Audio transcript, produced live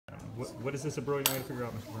What is this a brilliant way to figure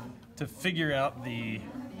out, Mr. Brown? To figure out the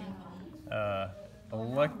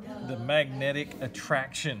magnetic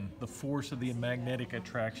attraction, the force of the magnetic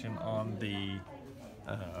attraction on the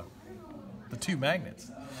two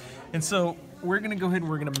magnets. And so we're going to go ahead and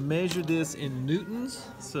we're going to measure this in newtons,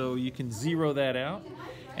 so you can zero that out.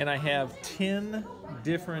 And I have 10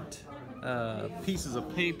 different pieces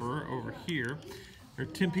of paper over here. There are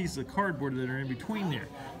 10 pieces of cardboard that are in between there.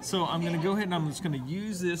 So I'm going to go ahead and I'm just going to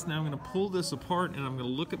use this. Now I'm going to pull this apart and I'm going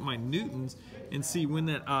to look at my newtons and see when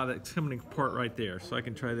that's coming apart right there. So I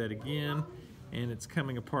can try that again, and it's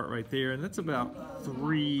coming apart right there, and that's about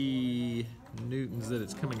 3 newtons that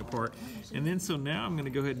it's coming apart. And then so now I'm going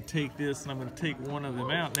to go ahead and take this and I'm going to take one of them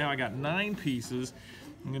out. Now I got 9 pieces.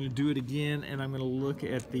 I'm going to do it again, and I'm going to look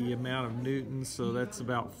at the amount of newtons, so that's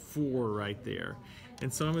about 4 right there.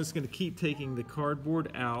 And so I'm just going to keep taking the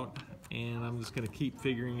cardboard out, and I'm just going to keep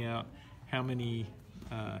figuring out how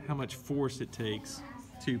much force it takes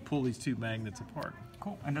to pull these 2 magnets apart.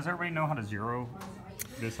 Cool. And does everybody know how to zero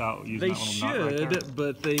this out using They that little nut right there? should,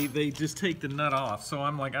 but they just take the nut off. So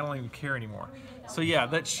I'm like, I don't even care anymore. So yeah,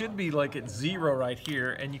 that should be like at 0 right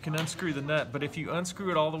here, and you can unscrew the nut. But if you unscrew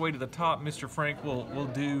it all the way to the top, Mr. Frank will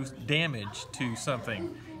do damage to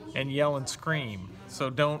something and yell and scream. So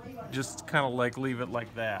don't just kind of like leave it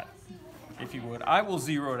like that, if you would. I will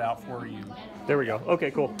zero it out for you. There we go.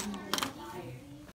 Okay, cool.